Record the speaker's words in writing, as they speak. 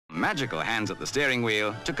magical hands at the steering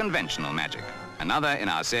wheel to conventional magic. Another in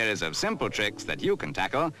our series of simple tricks that you can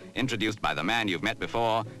tackle, introduced by the man you've met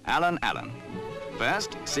before, Alan Allen.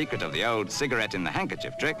 First, secret of the old cigarette in the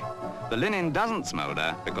handkerchief trick, the linen doesn't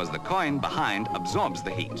smoulder because the coin behind absorbs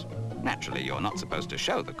the heat. Naturally, you're not supposed to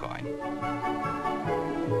show the coin.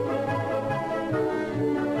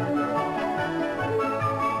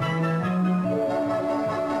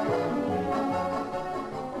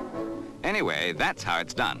 Anyway, that's how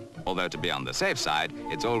it's done. Although to be on the safe side,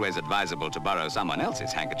 it's always advisable to borrow someone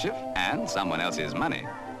else's handkerchief and someone else's money.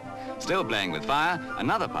 Still playing with fire,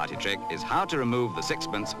 another party trick is how to remove the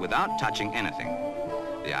sixpence without touching anything.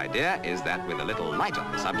 The idea is that with a little light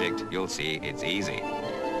on the subject, you'll see it's easy.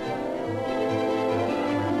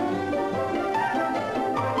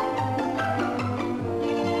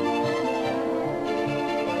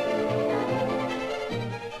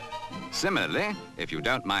 Similarly, if you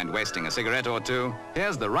don't mind wasting a cigarette or two,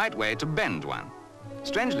 here's the right way to bend one.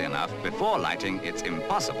 Strangely enough, before lighting, it's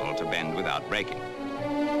impossible to bend without breaking.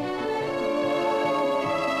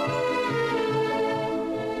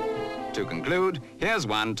 To conclude, here's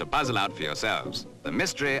one to puzzle out for yourselves, the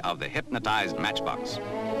mystery of the hypnotized matchbox.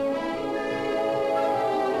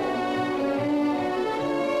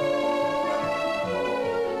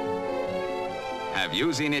 Have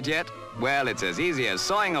you seen it yet? Well, it's as easy as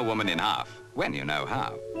sawing a woman in half, when you know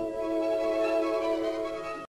how.